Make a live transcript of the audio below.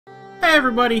Hey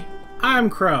everybody, I'm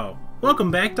Crow.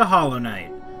 Welcome back to Hollow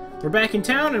Knight. We're back in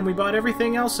town and we bought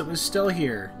everything else that was still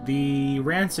here. The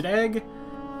Rancid Egg,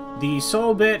 the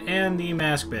Soul Bit, and the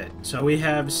Mask Bit. So we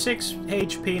have 6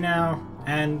 HP now,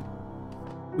 and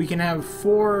we can have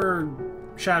 4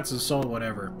 shots of soul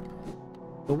whatever.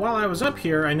 But while I was up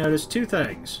here, I noticed 2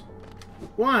 things.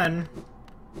 One,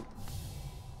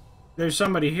 there's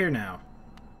somebody here now.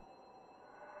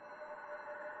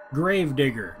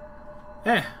 Gravedigger.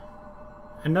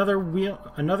 Another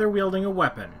wielding a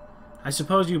weapon. I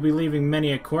suppose you'll be leaving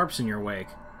many a corpse in your wake.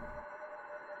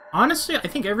 Honestly, I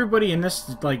think everybody in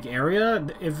this, area,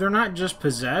 if they're not just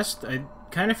possessed, I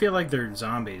kind of feel like they're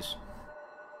zombies.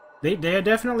 They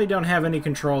definitely don't have any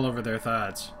control over their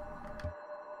thoughts.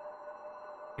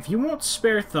 If you won't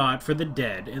spare thought for the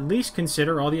dead, at least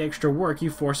consider all the extra work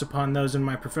you force upon those in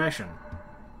my profession.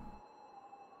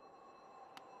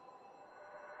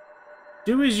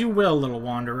 Do as you will, little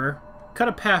wanderer. Cut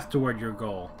a path toward your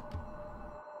goal.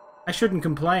 I shouldn't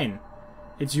complain.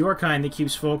 It's your kind that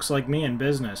keeps folks like me in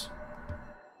business.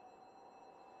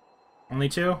 Only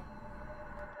 2?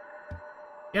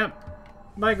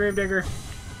 Yep. Bye, Gravedigger.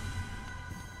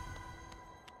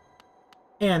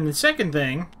 And the second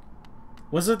thing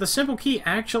was that the simple key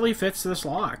actually fits this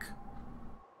lock.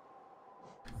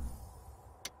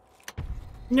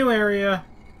 New area.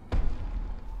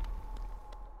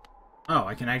 Oh,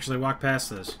 I can actually walk past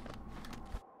this.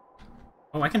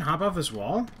 Oh, I can hop off this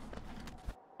wall?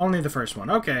 Only the first one.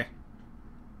 Okay.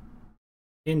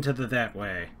 Into that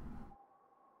way.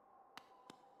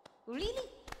 Really?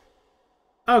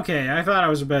 Okay, I thought I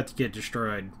was about to get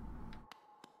destroyed.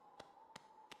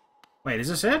 Wait, is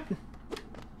this it?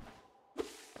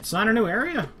 It's not a new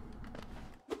area?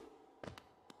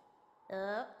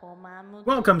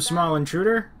 Welcome, small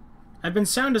intruder. I've been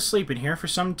sound asleep in here for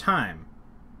some time.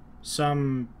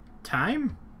 Some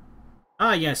time?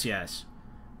 Ah, yes, yes.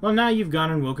 Well, now you've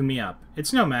gone and woken me up.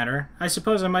 It's no matter. I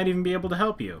suppose I might even be able to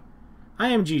help you. I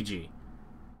am Gigi.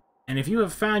 And if you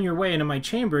have found your way into my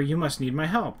chamber, you must need my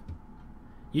help.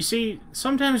 You see,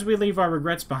 sometimes we leave our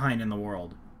regrets behind in the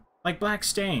world. Like black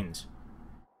stains.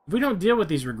 If we don't deal with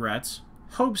these regrets,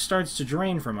 hope starts to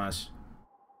drain from us.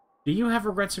 Do you have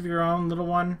regrets of your own, little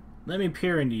one? Let me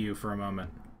peer into you for a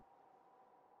moment.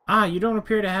 Ah, you don't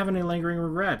appear to have any lingering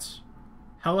regrets.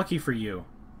 How lucky for you.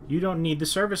 You don't need the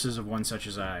services of one such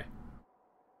as I.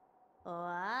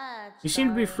 You seem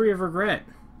to be free of regret.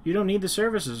 You don't need the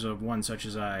services of one such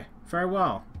as I.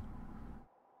 Farewell.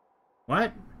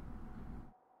 What?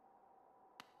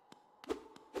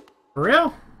 For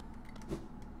real?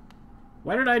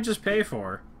 What did I just pay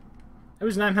for? It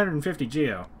was 950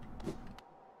 Geo.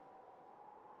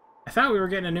 I thought we were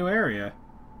getting a new area.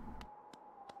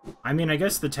 I mean, I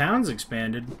guess the town's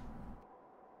expanded.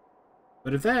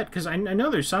 But if that... Because I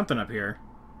know there's something up here.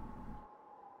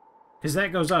 Because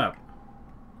that goes up.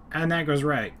 And that goes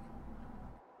right.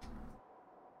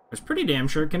 It's pretty damn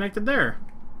sure connected there.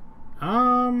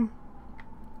 Green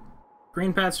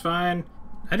path's fine.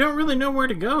 I don't really know where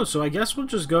to go, so I guess we'll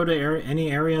just go to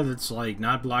any area that's,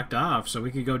 not blocked off. So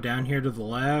we could go down here to the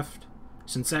left,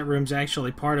 since that room's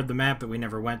actually part of the map that we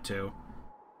never went to.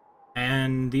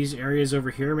 And these areas over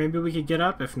here, maybe we could get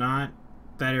up. If not,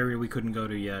 that area we couldn't go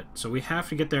to yet. So we have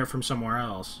to get there from somewhere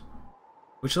else.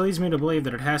 Which leads me to believe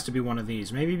that it has to be one of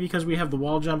these. Maybe because we have the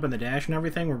wall jump and the dash and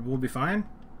everything, we'll be fine?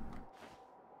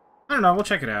 I don't know, we'll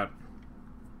check it out.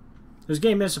 This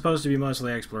game is supposed to be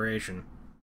mostly exploration.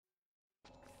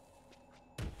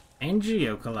 And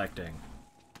geo-collecting.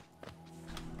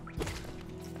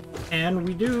 And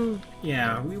we do...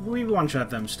 Yeah, we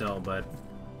one-shot them still, but...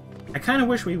 I kind of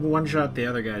wish we one-shot the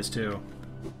other guys, too.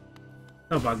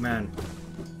 Oh, Bugman.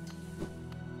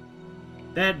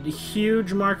 That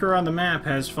huge marker on the map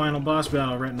has Final Boss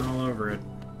Battle written all over it.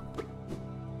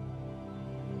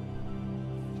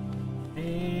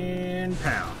 And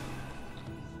pow.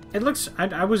 It looks...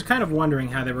 I was kind of wondering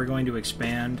how they were going to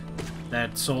expand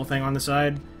that soul thing on the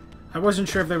side. I wasn't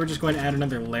sure if they were just going to add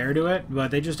another layer to it,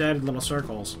 but they just added little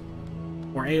circles.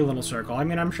 Or a little circle. I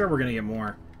mean, I'm sure we're going to get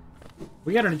more.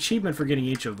 We got an achievement for getting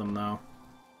each of them, though.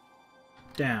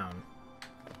 Down.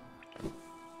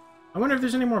 I wonder if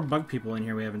there's any more bug people in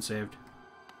here we haven't saved.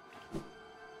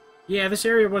 Yeah, this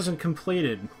area wasn't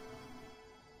completed.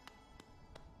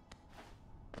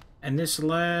 And this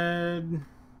led...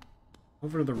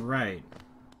 over to the right.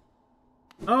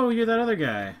 Oh, you're that other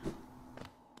guy.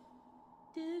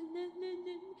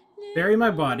 Bury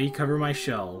my body, cover my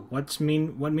shell. What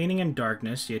meaning in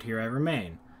darkness, yet here I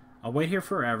remain. I'll wait here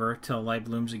forever, till light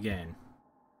blooms again.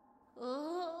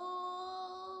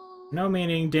 No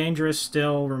meaning, dangerous,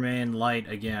 still, remain,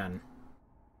 light again.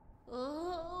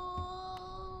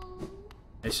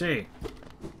 see.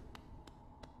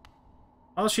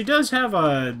 Well, she does have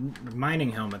a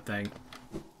mining helmet thing.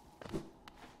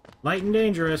 Light and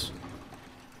dangerous.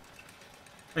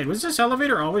 Wait, was this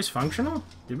elevator always functional?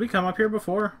 Did we come up here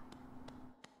before?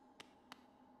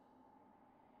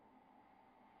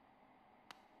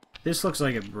 This looks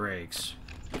like it breaks.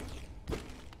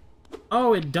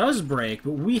 Oh, it does break,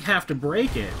 but we have to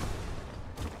break it.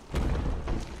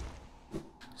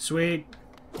 Sweet.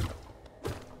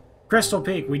 Crystal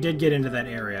Peak, we did get into that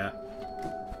area.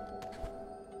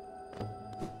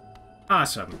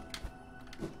 Awesome.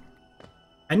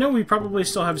 I know we probably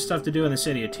still have stuff to do in the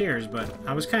City of Tears, but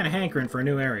I was kind of hankering for a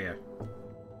new area.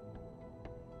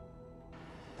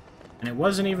 And it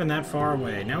wasn't even that far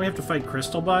away. Now we have to fight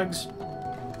crystal bugs?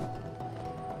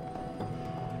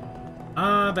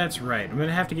 Ah, that's right. I'm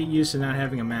gonna have to get used to not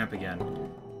having a map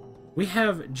again. We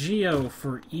have Geo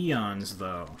for eons,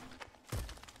 though.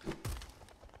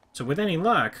 So with any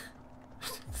luck,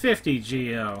 50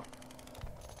 Geo.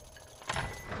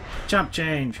 Chump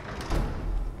change.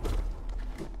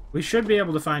 We should be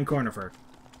able to find Cornifer.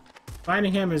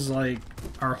 Finding him is, like,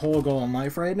 our whole goal in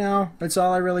life right now. That's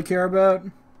all I really care about.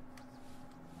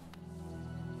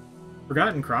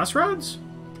 Forgotten Crossroads?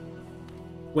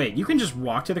 Wait, you can just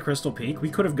walk to the Crystal Peak? We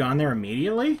could have gone there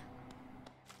immediately?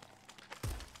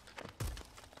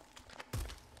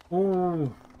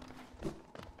 Ooh.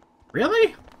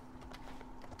 Really?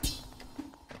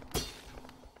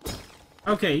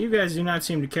 Okay, you guys do not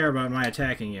seem to care about my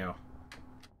attacking you.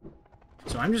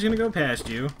 So I'm just gonna go past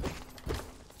you,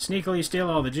 sneakily steal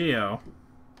all the Geo,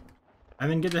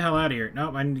 and then get the hell out of here.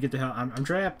 Nope, I need to get the hell... I'm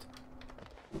trapped.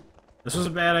 This was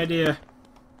a bad idea.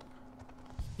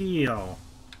 Heal.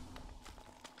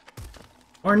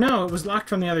 Or no, it was locked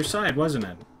from the other side, wasn't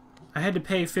it? I had to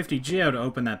pay 50 Geo to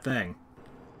open that thing.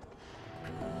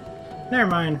 Never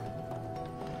mind.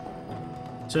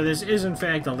 So this is in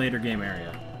fact a later game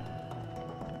area.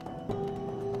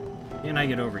 Can I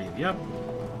get over you? Yep.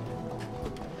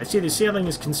 I see the ceiling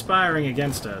is conspiring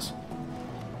against us.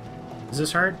 Does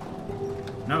this hurt?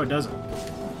 No, it doesn't.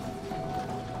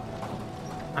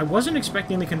 I wasn't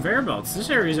expecting the conveyor belts. This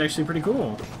area is actually pretty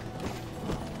cool.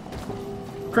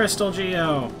 Crystal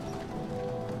Geo!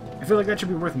 I feel like that should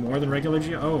be worth more than regular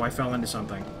Geo. Oh, I fell into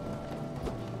something.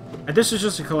 This is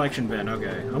just a collection bin,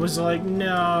 okay. I was like,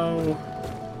 no.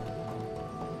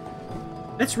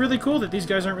 It's really cool that these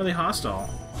guys aren't really hostile.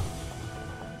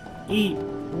 Eat.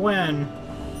 When?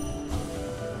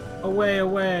 Away,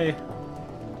 away.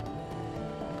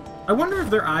 I wonder if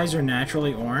their eyes are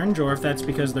naturally orange, or if that's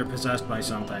because they're possessed by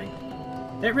something.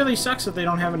 It really sucks that they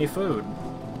don't have any food.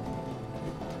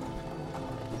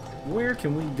 Where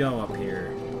can we go up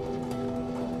here?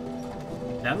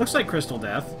 That looks like Crystal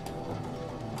Death.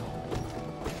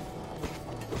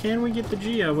 Can we get the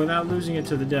Geo without losing it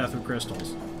to the death of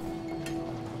crystals?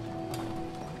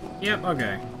 Yep,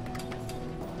 okay.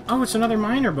 Oh, it's another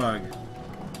miner bug.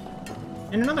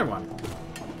 And another one.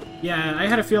 Yeah, I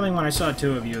had a feeling when I saw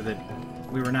two of you that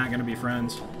we were not going to be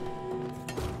friends.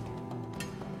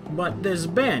 But this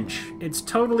bench, it's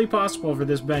totally possible for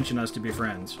this bench and us to be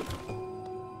friends.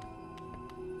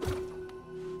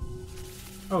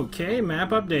 Okay, map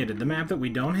updated. The map that we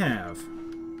don't have.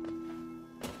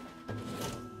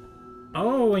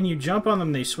 Oh, when you jump on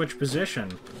them, they switch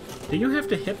position. Do you have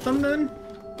to hit them, then?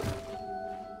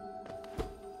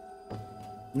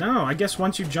 No, I guess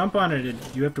once you jump on it,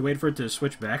 you have to wait for it to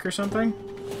switch back or something?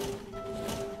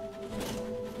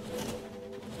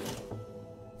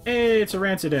 Hey, it's a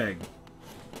rancid egg.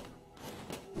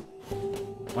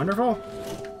 Wonderful.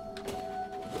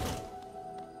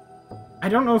 I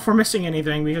don't know if we're missing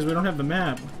anything because we don't have the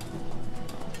map.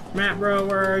 Map bro,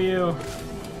 where are you?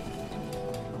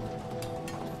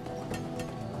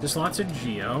 There's lots of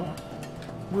Geo.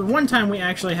 One time we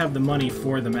actually have the money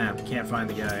for the map. Can't find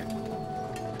the guy.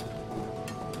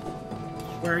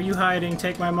 Where are you hiding?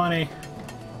 Take my money.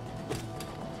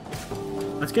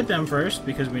 Let's get them first,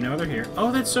 because we know they're here.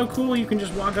 Oh, that's so cool. You can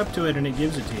just walk up to it and it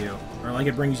gives it to you. Or, like,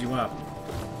 it brings you up.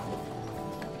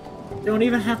 You don't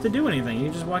even have to do anything. You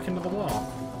just walk into the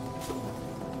wall.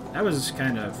 That was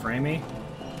kind of framey.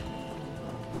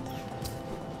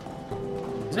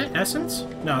 Is that essence?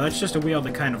 No, that's just a wheel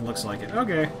that kind of looks like it.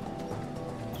 Okay.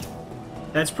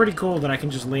 That's pretty cool that I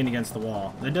can just lean against the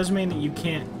wall. That does mean that you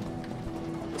can't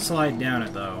slide down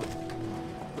it, though.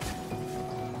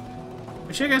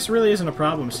 Which I guess really isn't a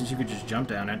problem since you could just jump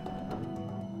down it.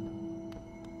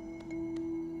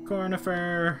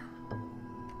 Cornifer.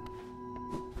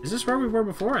 Is this where we were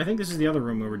before? I think this is the other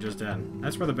room we were just in.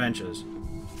 That's where the bench is.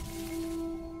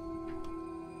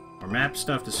 More map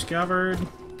stuff discovered.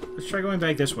 Let's try going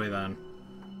back this way, then.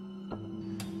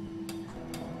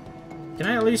 Can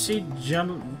I at least see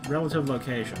relative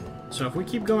location? So if we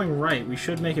keep going right, we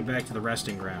should make it back to the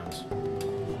resting grounds.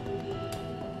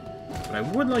 But I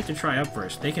would like to try up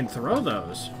first. They can throw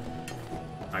those.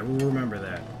 I will remember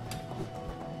that.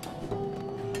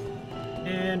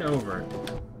 And over.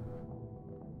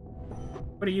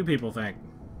 What do you people think?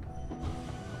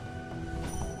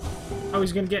 Oh,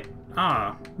 he's gonna get...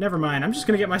 Ah, never mind. I'm just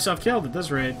gonna get myself killed at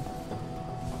this rate.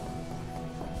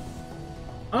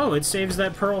 Oh, it saves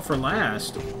that pearl for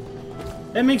last.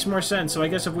 That makes more sense, so I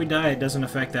guess if we die, it doesn't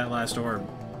affect that last orb.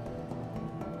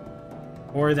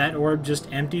 Or that orb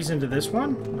just empties into this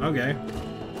one? Okay.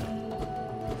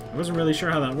 I wasn't really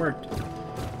sure how that worked.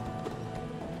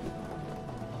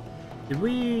 Did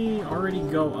we already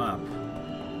go up?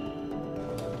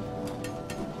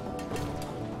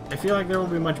 I feel like there will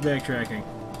be much backtracking.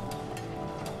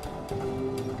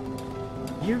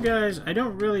 You guys, I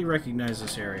don't really recognize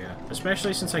this area,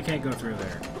 especially since I can't go through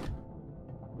there.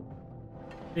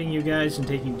 Hitting you guys and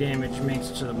taking damage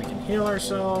makes it so that we can heal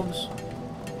ourselves.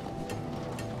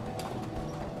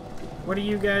 What are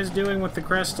you guys doing with the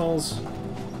crystals?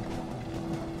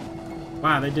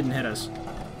 Wow, they didn't hit us.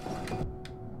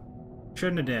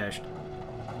 Shouldn't have dashed.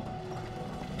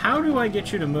 How do I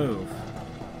get you to move?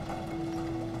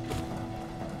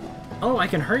 Oh, I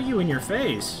can hurt you in your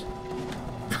face.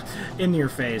 In your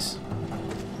face.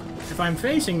 If I'm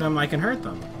facing them, I can hurt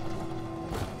them.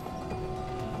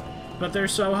 But they're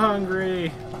so hungry.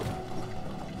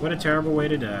 What a terrible way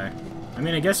to die. I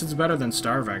mean, I guess it's better than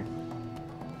starving.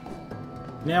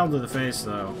 Nailed to the face,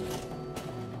 though.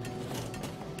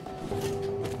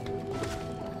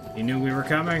 He knew we were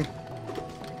coming,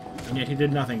 and yet he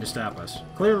did nothing to stop us.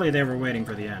 Clearly they were waiting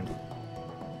for the end.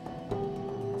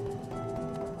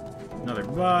 Another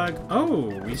bug. Oh,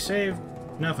 we saved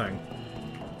nothing.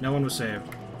 No one was saved.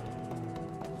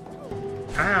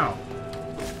 Ow!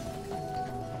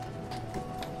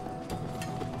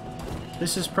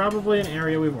 This is probably an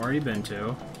area we've already been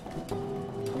to.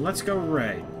 Let's go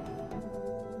right.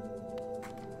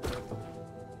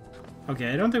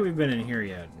 Okay, I don't think we've been in here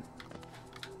yet.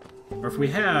 Or if we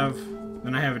have,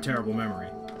 then I have a terrible memory.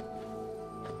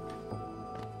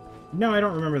 No, I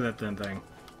don't remember that then thing.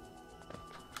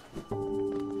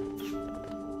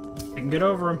 I can get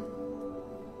over him.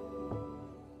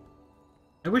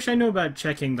 I wish I knew about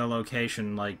checking the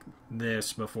location like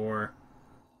this before.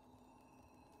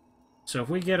 So if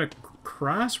we get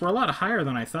across, we're a lot higher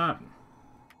than I thought.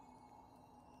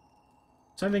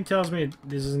 Something tells me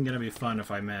this isn't going to be fun if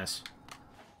I miss.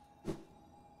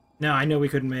 No, I knew we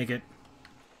couldn't make it.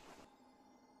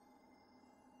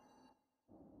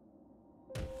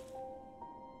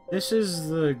 This is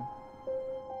the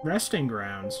resting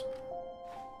grounds.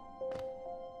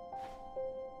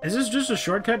 Is this just a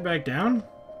shortcut back down?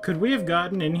 Could we have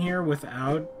gotten in here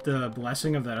without the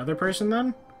blessing of that other person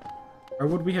then? Or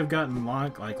would we have gotten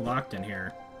locked in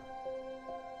here?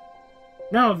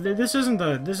 No, this isn't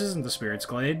the Spirit's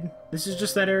Glade. This is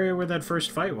just that area where that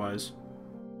first fight was.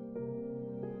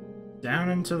 Down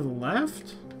and to the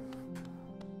left?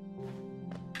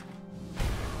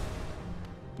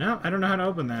 No, I don't know how to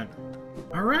open that.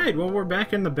 Alright, well we're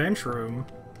back in the bench room.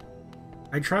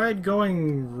 I tried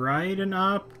going right and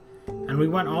up, and we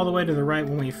went all the way to the right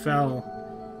when we fell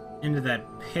into that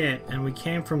pit, and we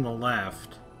came from the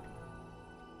left.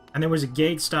 And there was a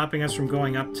gate stopping us from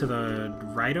going up to the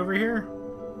right over here.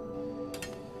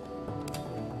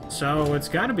 So it's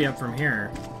got to be up from here.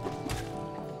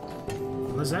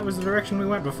 Unless that was the direction we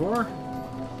went before?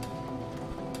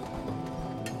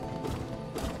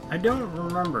 I don't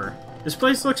remember. This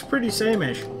place looks pretty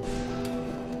same-ish.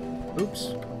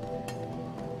 Oops.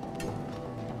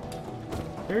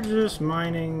 They're just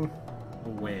mining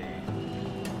away.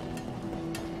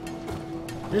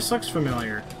 This looks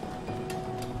familiar.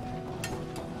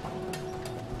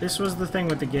 This was the thing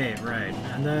with the gate, right.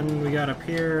 And then we got up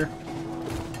here.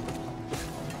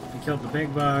 We killed the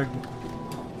big bug.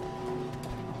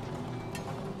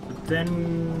 But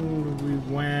then we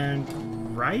went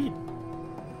right?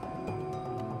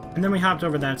 And then we hopped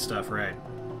over that stuff, right.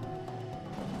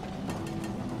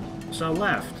 So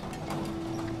left.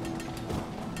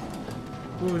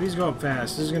 Ooh, these go up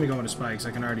fast. This is gonna go into spikes,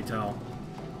 I can already tell.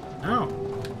 Oh.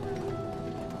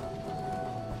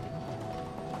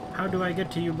 How do I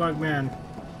get to you, Bugman?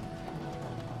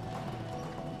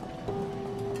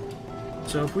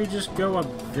 So if we just go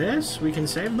up this, we can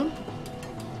save them?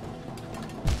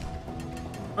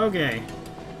 Okay.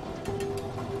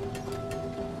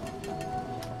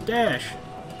 Dash.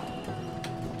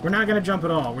 We're not gonna jump at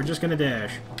all. We're just gonna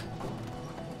dash.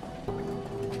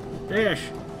 Dash.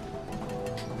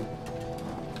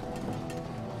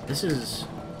 This is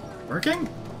Working?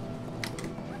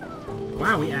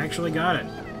 Wow, we actually got it.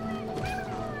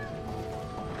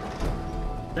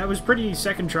 That was pretty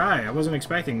second try. I wasn't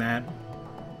expecting that.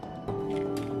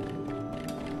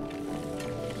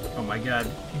 Oh my god.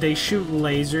 They shoot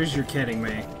lasers? You're kidding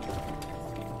me.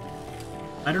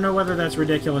 I don't know whether that's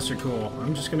ridiculous or cool.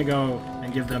 I'm just gonna go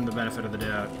and give them the benefit of the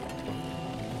doubt.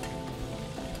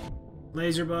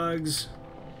 Laser bugs.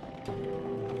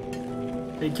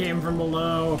 They came from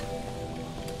below.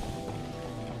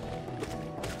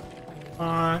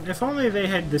 If only they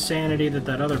had the sanity that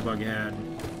that other bug had.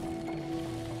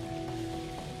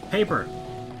 Paper.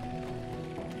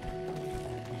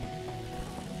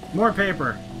 More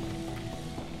paper.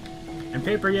 And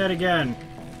paper yet again.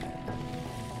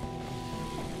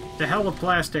 To hell with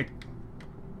plastic.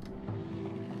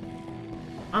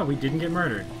 Oh, we didn't get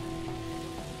murdered.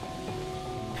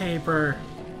 Paper.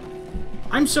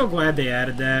 I'm so glad they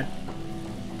added that.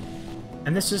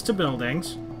 And this is to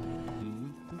buildings.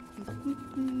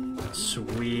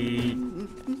 Sweet.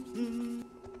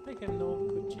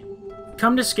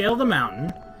 Come to scale the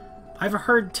mountain. I've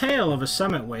heard tale of a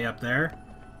summit way up there.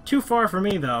 Too far for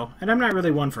me, though, and I'm not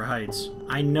really one for heights.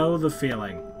 I know the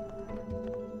feeling.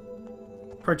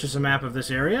 Purchase a map of this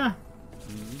area?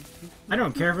 I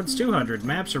don't care if it's 200.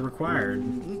 Maps are required.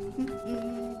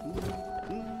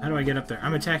 How do I get up there?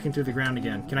 I'm attacking through the ground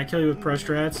again. Can I kill you with pro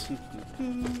strats?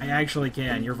 I actually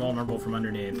can. You're vulnerable from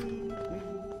underneath.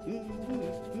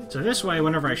 So this way,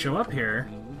 whenever I show up here,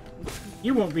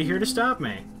 you won't be here to stop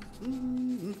me.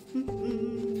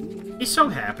 He's so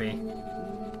happy.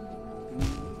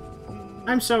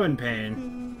 I'm so in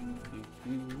pain.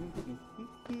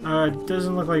 It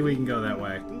doesn't look like we can go that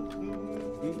way.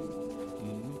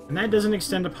 And that doesn't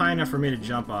extend up high enough for me to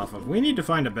jump off of. We need to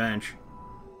find a bench.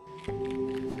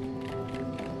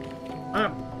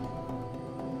 Up.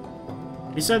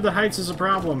 He said the heights is a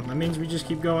problem. That means we just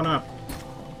keep going up.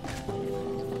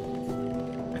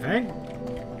 I think?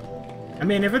 I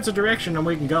mean, if it's a direction and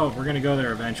we can go, we're gonna go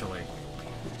there eventually.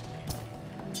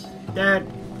 That...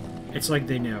 It's like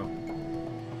they knew.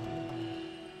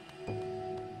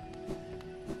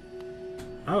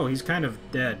 Oh, he's kind of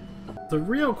dead. The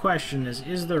real question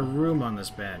is there room on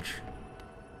this bench?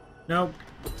 Nope.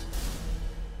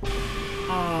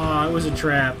 Aw, it was a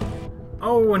trap.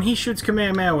 Oh, and he shoots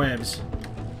Kamehameha waves.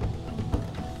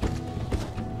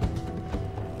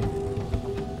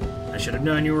 I should have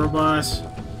known you were a boss.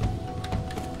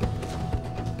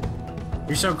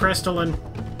 You're so crystalline.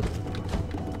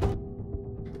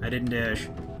 I didn't dash.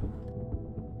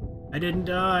 I didn't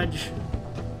dodge.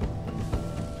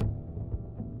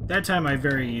 That time I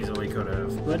very easily could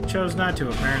have, but chose not to,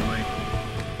 apparently.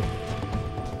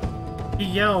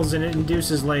 He yells and it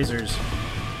induces lasers.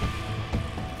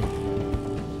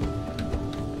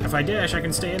 If I dash, I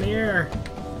can stay in the air.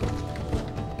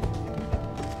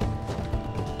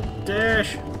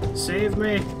 Dash! Save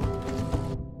me!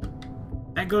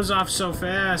 That goes off so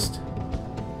fast.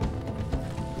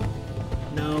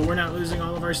 No, we're not losing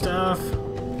all of our stuff.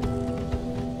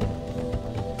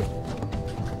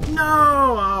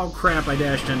 No! Oh crap, I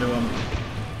dashed into him.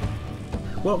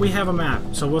 Well, we have a map,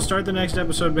 so we'll start the next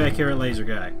episode back here at Laser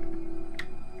Guy.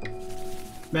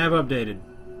 Map updated.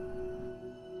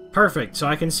 Perfect, so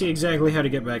I can see exactly how to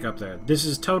get back up there. This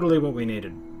is totally what we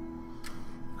needed.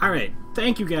 Alright,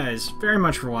 thank you guys very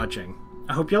much for watching.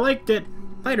 I hope you liked it.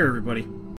 Later, everybody.